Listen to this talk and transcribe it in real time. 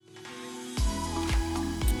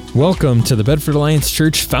Welcome to the Bedford Alliance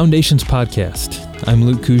Church Foundations Podcast. I'm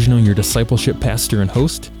Luke Kujno, your discipleship pastor and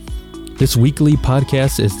host. This weekly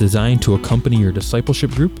podcast is designed to accompany your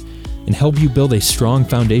discipleship group and help you build a strong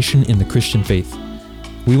foundation in the Christian faith.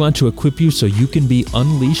 We want to equip you so you can be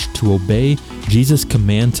unleashed to obey Jesus'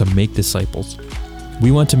 command to make disciples.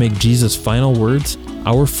 We want to make Jesus' final words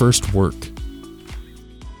our first work.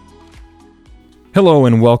 Hello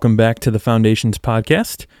and welcome back to the Foundations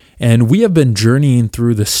Podcast. And we have been journeying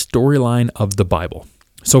through the storyline of the Bible.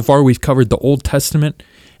 So far, we've covered the Old Testament,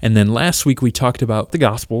 and then last week we talked about the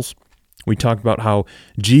Gospels. We talked about how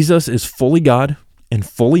Jesus is fully God and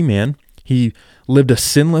fully man. He lived a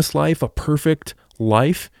sinless life, a perfect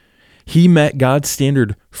life. He met God's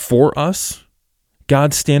standard for us,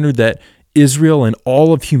 God's standard that Israel and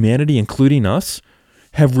all of humanity, including us,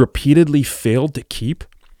 have repeatedly failed to keep.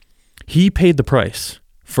 He paid the price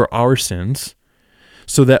for our sins,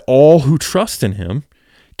 so that all who trust in him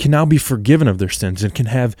can now be forgiven of their sins and can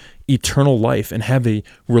have eternal life and have a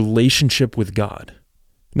relationship with God.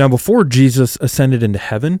 Now, before Jesus ascended into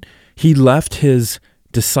heaven, he left his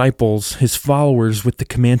disciples, his followers, with the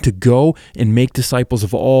command to go and make disciples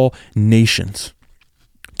of all nations,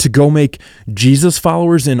 to go make Jesus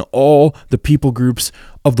followers in all the people groups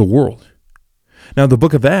of the world. Now, the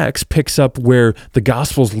book of Acts picks up where the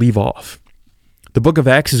Gospels leave off. The book of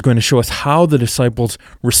Acts is going to show us how the disciples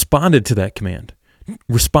responded to that command,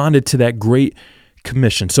 responded to that great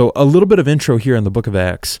commission. So a little bit of intro here on the book of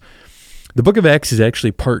Acts. The book of Acts is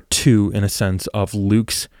actually part 2, in a sense, of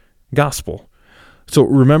Luke's gospel. So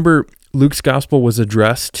remember, Luke's gospel was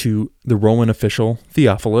addressed to the Roman official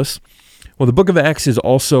Theophilus. Well, the book of Acts is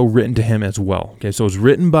also written to him as well. Okay, so it was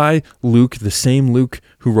written by Luke, the same Luke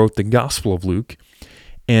who wrote the Gospel of Luke.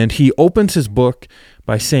 And he opens his book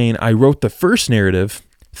by saying, I wrote the first narrative,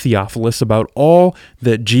 Theophilus, about all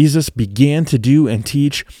that Jesus began to do and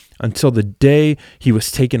teach until the day he was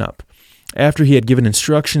taken up, after he had given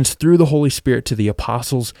instructions through the Holy Spirit to the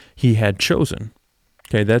apostles he had chosen.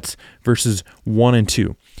 Okay, that's verses 1 and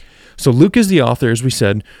 2. So Luke is the author, as we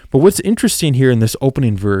said, but what's interesting here in this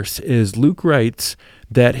opening verse is Luke writes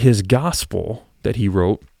that his gospel that he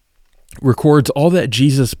wrote records all that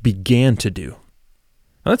Jesus began to do.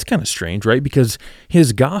 Now, that's kind of strange, right? Because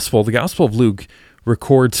his gospel, the Gospel of Luke,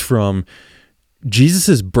 records from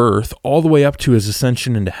Jesus' birth all the way up to his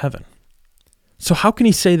ascension into heaven. So how can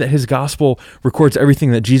he say that his gospel records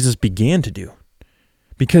everything that Jesus began to do?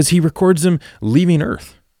 Because he records him leaving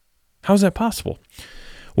earth. How is that possible?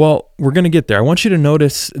 Well, we're going to get there. I want you to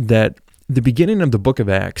notice that the beginning of the book of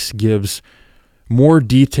Acts gives more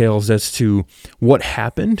details as to what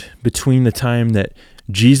happened between the time that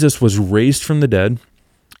Jesus was raised from the dead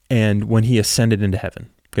and when he ascended into heaven.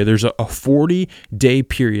 Okay, there's a 40-day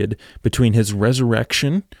period between his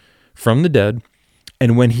resurrection from the dead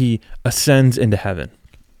and when he ascends into heaven.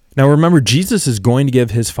 Now remember, Jesus is going to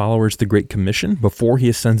give his followers the Great Commission before he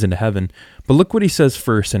ascends into heaven. But look what he says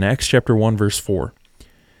first in Acts chapter 1, verse 4.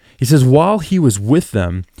 He says, while he was with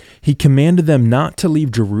them, he commanded them not to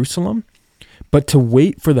leave Jerusalem, but to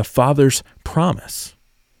wait for the Father's promise.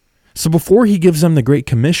 So before he gives them the Great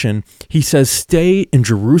Commission, he says, stay in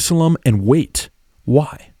Jerusalem and wait.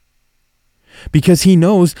 Why? Because he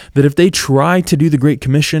knows that if they try to do the Great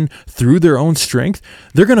Commission through their own strength,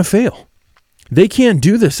 they're going to fail. They can't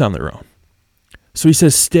do this on their own. So he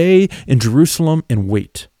says, stay in Jerusalem and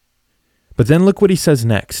wait. But then look what he says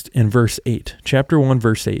next in verse 8, chapter 1,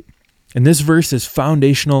 verse 8. And this verse is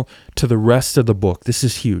foundational to the rest of the book. This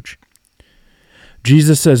is huge.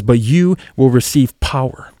 Jesus says, but you will receive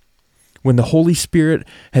power when the Holy Spirit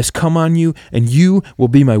has come on you, and you will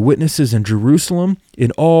be my witnesses in Jerusalem,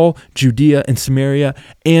 in all Judea and Samaria,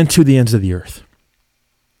 and to the ends of the earth.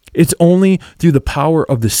 It's only through the power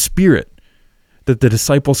of the Spirit that the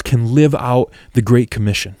disciples can live out the Great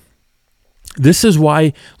Commission. This is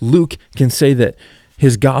why Luke can say that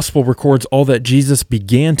his gospel records all that Jesus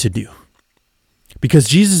began to do, because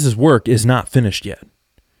Jesus' work is not finished yet.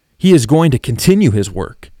 He is going to continue his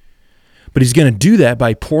work. But he's going to do that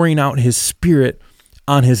by pouring out his Spirit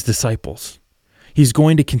on his disciples. He's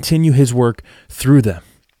going to continue his work through them.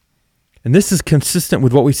 And this is consistent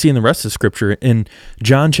with what we see in the rest of Scripture. In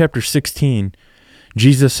John chapter 16,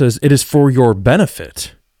 Jesus says, it is for your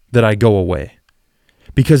benefit that I go away.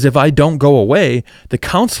 Because if I don't go away, the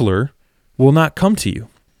Counselor will not come to you.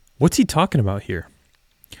 What's he talking about here?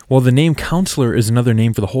 Well, the name Counselor is another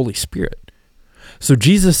name for the Holy Spirit. So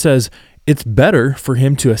Jesus says, it's better for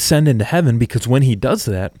him to ascend into heaven because when he does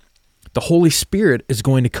that, the Holy Spirit is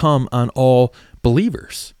going to come on all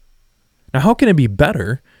believers. Now, how can it be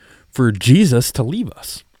better for Jesus to leave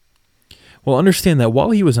us? Well, understand that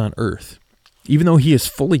while he was on earth, Even though he is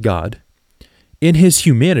fully God, in his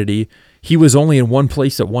humanity, he was only in one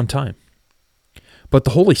place at one time. But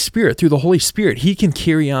the Holy Spirit, through the Holy Spirit, he can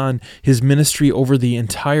carry on his ministry over the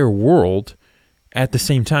entire world at the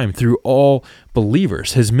same time through all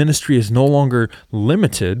believers. His ministry is no longer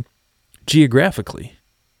limited geographically.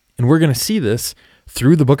 And we're going to see this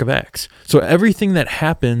through the book of Acts. So everything that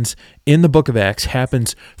happens in the book of Acts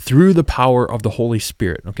happens through the power of the Holy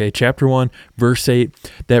Spirit. Okay, chapter 1, verse 8,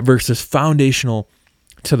 that verse is foundational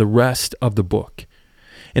to the rest of the book.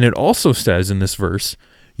 And it also says in this verse,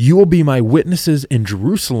 "You will be my witnesses in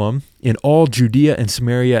Jerusalem, in all Judea and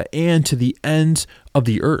Samaria, and to the ends of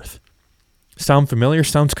the earth." Sound familiar?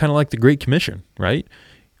 Sounds kind of like the Great Commission, right?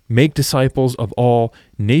 Make disciples of all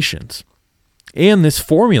nations. And this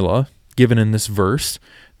formula given in this verse,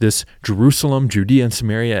 this Jerusalem, Judea, and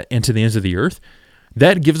Samaria, and to the ends of the earth,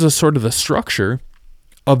 that gives us sort of the structure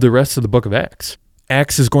of the rest of the book of Acts.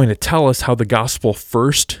 Acts is going to tell us how the gospel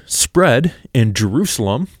first spread in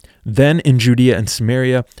Jerusalem, then in Judea and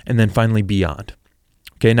Samaria, and then finally beyond.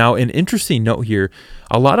 Okay, now an interesting note here,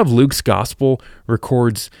 a lot of Luke's gospel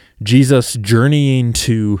records Jesus journeying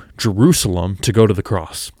to Jerusalem to go to the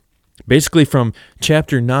cross. Basically from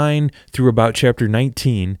chapter 9 through about chapter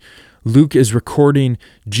 19, Luke is recording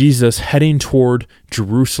Jesus heading toward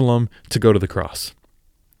Jerusalem to go to the cross.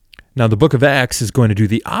 Now the book of Acts is going to do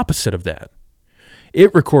the opposite of that.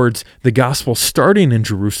 It records the gospel starting in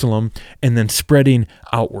Jerusalem and then spreading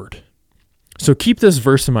outward. So keep this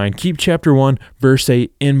verse in mind. Keep chapter 1, verse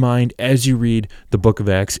 8 in mind as you read the book of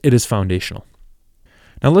Acts. It is foundational.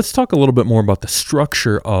 Now let's talk a little bit more about the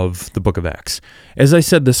structure of the book of Acts. As I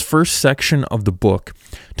said, this first section of the book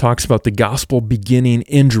talks about the gospel beginning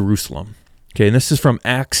in Jerusalem. Okay, and this is from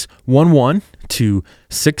Acts 1:1 to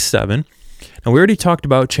 6:7. And we already talked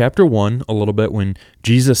about chapter 1 a little bit when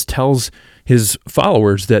Jesus tells his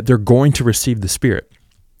followers that they're going to receive the Spirit.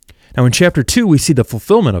 Now in chapter 2, we see the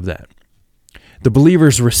fulfillment of that. The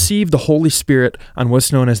believers receive the Holy Spirit on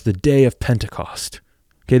what's known as the day of Pentecost.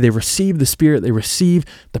 Okay, they receive the Spirit, they receive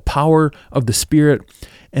the power of the Spirit,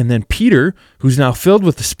 and then Peter, who's now filled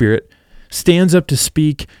with the Spirit, stands up to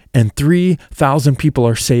speak, and 3,000 people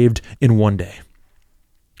are saved in one day.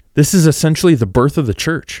 This is essentially the birth of the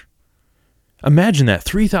church. Imagine that,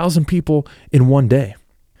 3,000 people in one day.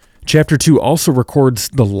 Chapter 2 also records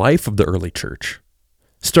the life of the early church.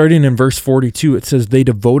 Starting in verse 42, it says, "They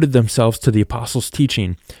devoted themselves to the apostles'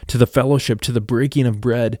 teaching, to the fellowship, to the breaking of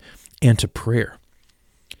bread, and to prayer."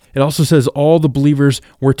 It also says all the believers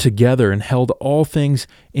were together and held all things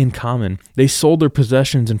in common. They sold their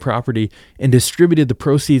possessions and property and distributed the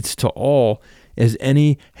proceeds to all as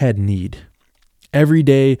any had need. Every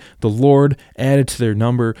day the Lord added to their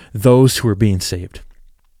number those who were being saved.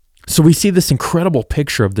 So we see this incredible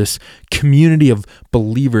picture of this community of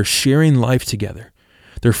believers sharing life together.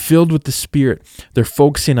 They're filled with the Spirit. They're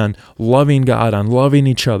focusing on loving God, on loving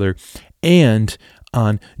each other, and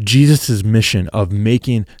on Jesus' mission of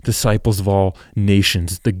making disciples of all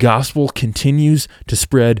nations. The gospel continues to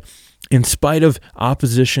spread in spite of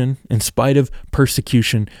opposition, in spite of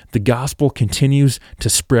persecution. The gospel continues to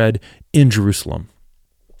spread in Jerusalem.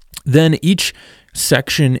 Then each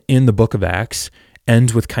section in the book of Acts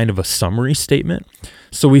ends with kind of a summary statement.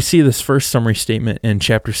 So we see this first summary statement in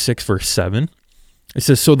chapter 6, verse 7. It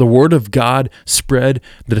says, "So the word of God spread,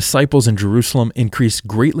 the disciples in Jerusalem increased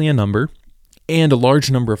greatly in number, and a large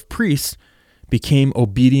number of priests became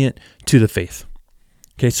obedient to the faith."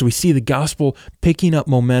 Okay, so we see the gospel picking up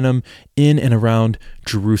momentum in and around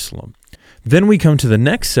Jerusalem. Then we come to the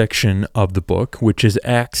next section of the book, which is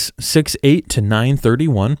Acts 6:8 to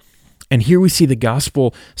 9:31. And here we see the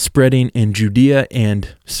gospel spreading in Judea and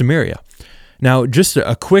Samaria. Now, just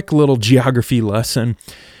a quick little geography lesson.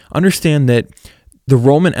 Understand that the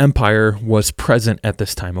Roman Empire was present at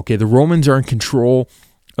this time. Okay, the Romans are in control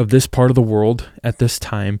of this part of the world at this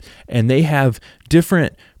time, and they have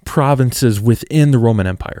different provinces within the Roman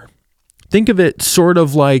Empire. Think of it sort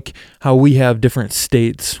of like how we have different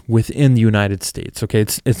states within the United States. Okay,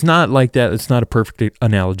 it's not like that. It's not a perfect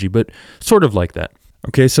analogy, but sort of like that.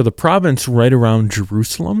 Okay, so the province right around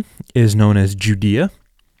Jerusalem is known as Judea,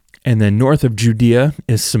 and then north of Judea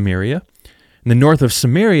is Samaria, and the north of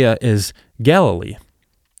Samaria is Galilee.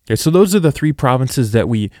 Okay, so those are the three provinces that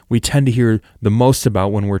we tend to hear the most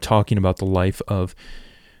about when we're talking about the life of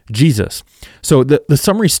Jesus. So the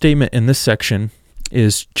summary statement in this section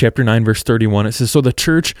is chapter 9, verse 31. It says, "So the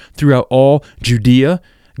church throughout all Judea,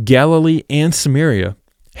 Galilee, and Samaria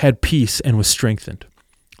had peace and was strengthened.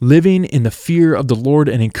 Living in the fear of the Lord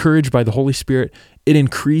and encouraged by the Holy Spirit, it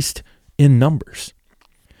increased in numbers."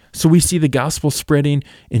 So we see the gospel spreading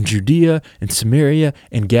in Judea and Samaria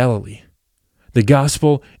and Galilee. The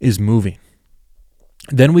gospel is moving.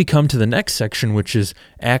 Then we come to the next section, which is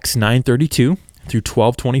Acts 9:32 through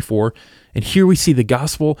 12:24, and here we see the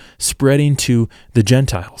gospel spreading to the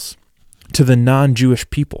Gentiles, to the non-Jewish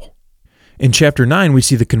people. In chapter 9, we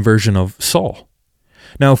see the conversion of Saul.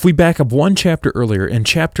 Now, if we back up one chapter earlier, in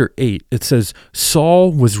chapter 8, it says,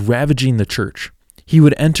 Saul was ravaging the church. He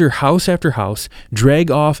would enter house after house, drag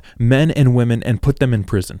off men and women, and put them in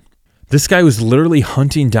prison. This guy was literally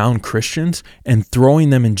hunting down Christians and throwing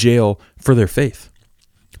them in jail for their faith.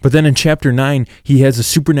 But then in chapter 9, he has a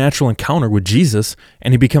supernatural encounter with Jesus,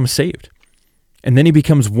 and he becomes saved. And then he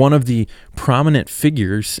becomes one of the prominent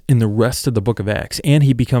figures in the rest of the book of Acts, and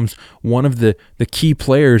he becomes one of the key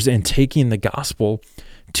players in taking the gospel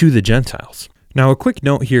to the Gentiles. Now, a quick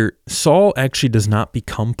note here, Saul actually does not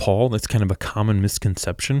become Paul. That's kind of a common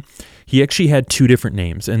misconception. He actually had two different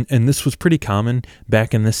names, and this was pretty common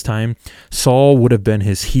back in this time. Saul would have been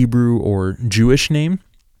his Hebrew or Jewish name,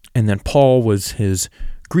 and then Paul was his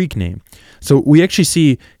Greek name. So we actually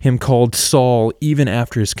see him called Saul even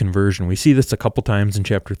after his conversion. We see this a couple times in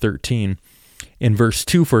chapter 13. In verse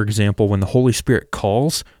 2, for example, when the Holy Spirit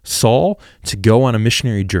calls Saul to go on a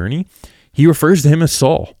missionary journey, he refers to him as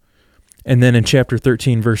Saul. And then in chapter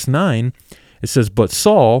 13, verse 9, it says, but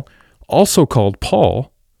Saul, also called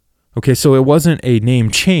Paul, okay, so it wasn't a name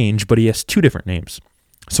change, but he has two different names.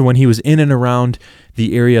 So when he was in and around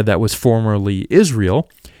the area that was formerly Israel,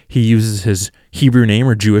 he uses his Hebrew name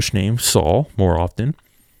or Jewish name, Saul, more often.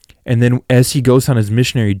 And then as he goes on his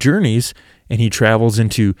missionary journeys and he travels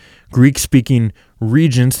into Greek-speaking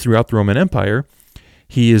regions throughout the Roman Empire,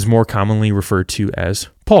 he is more commonly referred to as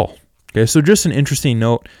Paul. Okay, so just an interesting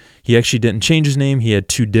note. He actually didn't change his name. He had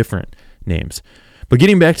two different names. But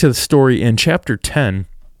getting back to the story, in chapter 10,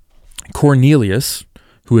 Cornelius,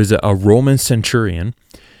 who is a Roman centurion,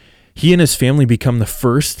 he and his family become the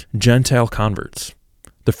first Gentile converts,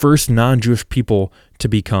 the first non-Jewish people to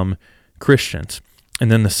become Christians.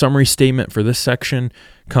 And then the summary statement for this section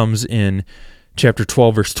comes in chapter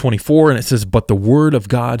 12, verse 24, and it says, but the word of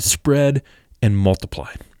God spread and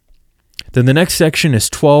multiplied. Then the next section is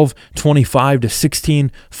 12:25 to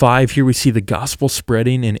 16:5. Here we see the gospel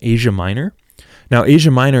spreading in Asia Minor. Now,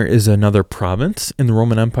 Asia Minor is another province in the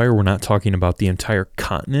Roman Empire. We're not talking about the entire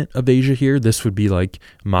continent of Asia here. This would be like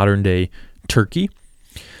modern-day Turkey.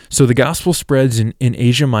 So the gospel spreads in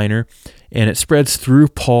Asia Minor, and it spreads through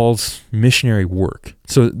Paul's missionary work.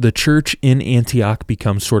 So the church in Antioch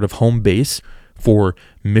becomes sort of home base for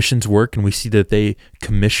missions work, and we see that they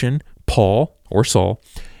commission Paul, or Saul,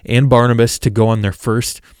 and Barnabas to go on their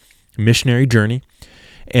first missionary journey.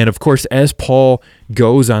 And of course, as Paul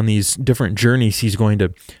goes on these different journeys, he's going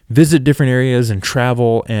to visit different areas and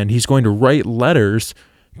travel, and he's going to write letters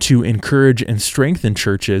to encourage and strengthen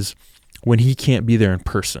churches when he can't be there in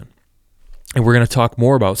person. And we're going to talk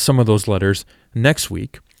more about some of those letters next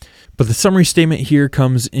week. But the summary statement here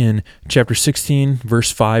comes in chapter 16,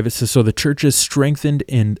 verse 5. It says, so the churches strengthened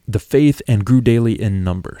in the faith and grew daily in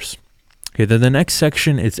numbers. Okay, then the next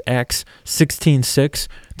section is Acts 16:6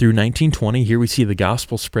 through 19:20. Here we see the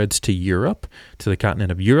gospel spreads to Europe, to the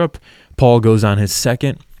continent of Europe. Paul goes on his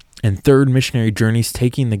second and third missionary journeys,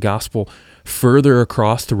 taking the gospel further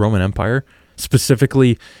across the Roman Empire,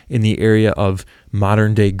 specifically in the area of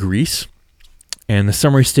modern-day Greece. And the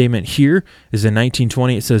summary statement here is in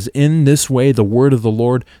 19:20. It says, in this way the word of the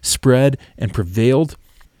Lord spread and prevailed.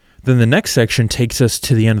 Then the next section takes us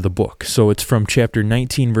to the end of the book. So it's from chapter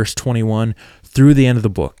 19, verse 21 through the end of the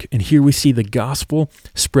book. And here we see the gospel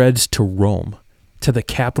spreads to Rome, to the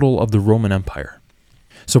capital of the Roman Empire.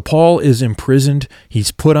 So Paul is imprisoned,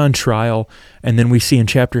 he's put on trial, and then we see in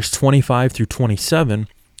chapters 25 through 27,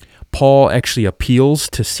 Paul actually appeals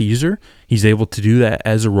to Caesar. He's able to do that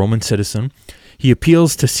as a Roman citizen. He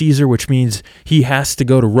appeals to Caesar, which means he has to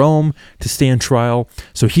go to Rome to stand trial.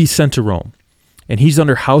 So he's sent to Rome. And he's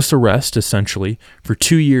under house arrest, essentially, for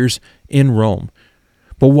 2 years in Rome.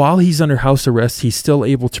 But while he's under house arrest, he's still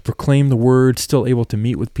able to proclaim the word, still able to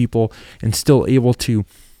meet with people, and still able to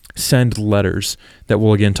send letters that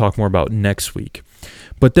we'll again talk more about next week.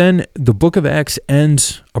 But then the book of Acts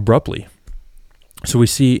ends abruptly. So we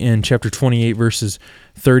see in chapter 28, verses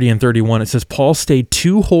 30 and 31, it says, Paul stayed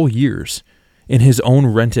 2 whole years in his own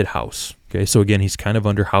rented house. Okay, so again, he's kind of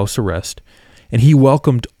under house arrest. And he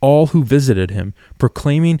welcomed all who visited him,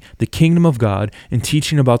 proclaiming the kingdom of God and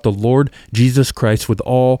teaching about the Lord Jesus Christ with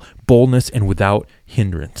all boldness and without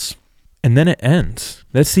hindrance. And then it ends.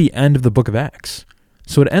 That's the end of the book of Acts.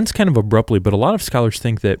 So it ends kind of abruptly, but a lot of scholars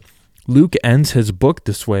think that Luke ends his book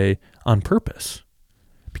this way on purpose.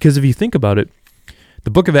 Because if you think about it,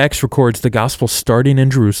 the book of Acts records the gospel starting in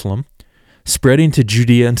Jerusalem, spreading to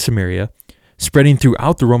Judea and Samaria, spreading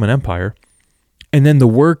throughout the Roman Empire. And then the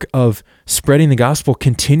work of spreading the gospel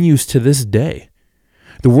continues to this day.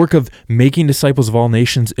 The work of making disciples of all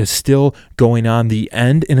nations is still going on. The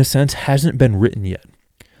end, in a sense, hasn't been written yet.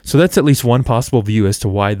 So that's at least one possible view as to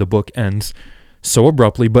why the book ends so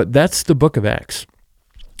abruptly, but that's the book of Acts.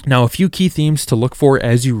 Now, a few key themes to look for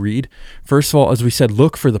as you read. First of all, as we said,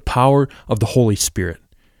 look for the power of the Holy Spirit.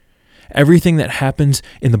 Everything that happens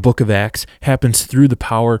in the book of Acts happens through the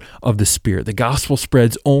power of the Spirit. The gospel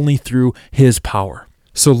spreads only through His power.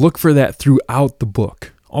 So look for that throughout the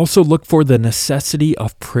book. Also look for the necessity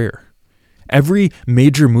of prayer. Every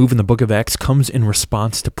major move in the book of Acts comes in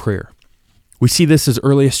response to prayer. We see this as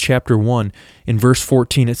early as chapter 1. In verse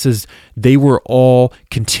 14, it says, they were all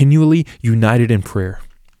continually united in prayer.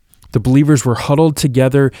 The believers were huddled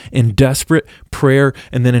together in desperate prayer.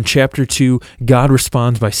 And then in chapter 2, God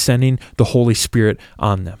responds by sending the Holy Spirit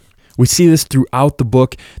on them. We see this throughout the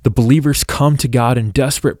book. The believers come to God in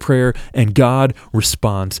desperate prayer, and God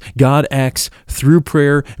responds. God acts through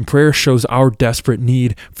prayer, and prayer shows our desperate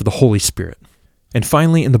need for the Holy Spirit. And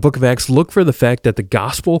finally, in the book of Acts, look for the fact that the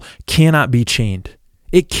gospel cannot be chained.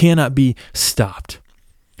 It cannot be stopped.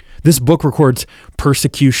 This book records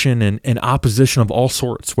persecution and opposition of all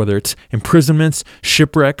sorts, whether it's imprisonments,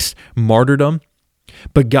 shipwrecks, martyrdom.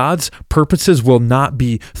 But God's purposes will not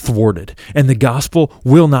be thwarted, and the gospel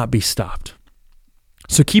will not be stopped.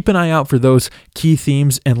 So keep an eye out for those key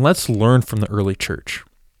themes, and let's learn from the early church.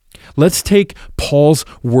 Let's take Paul's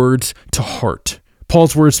words to heart.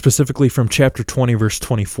 Paul's words specifically from chapter 20, verse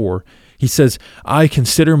 24. He says, I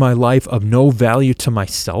consider my life of no value to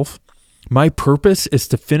myself. My purpose is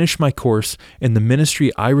to finish my course in the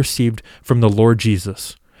ministry I received from the Lord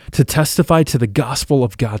Jesus, to testify to the gospel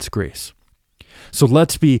of God's grace. So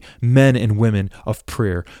let's be men and women of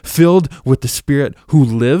prayer, filled with the Spirit, who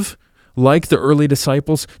live, like the early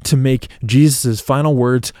disciples, to make Jesus' final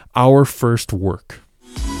words our first work.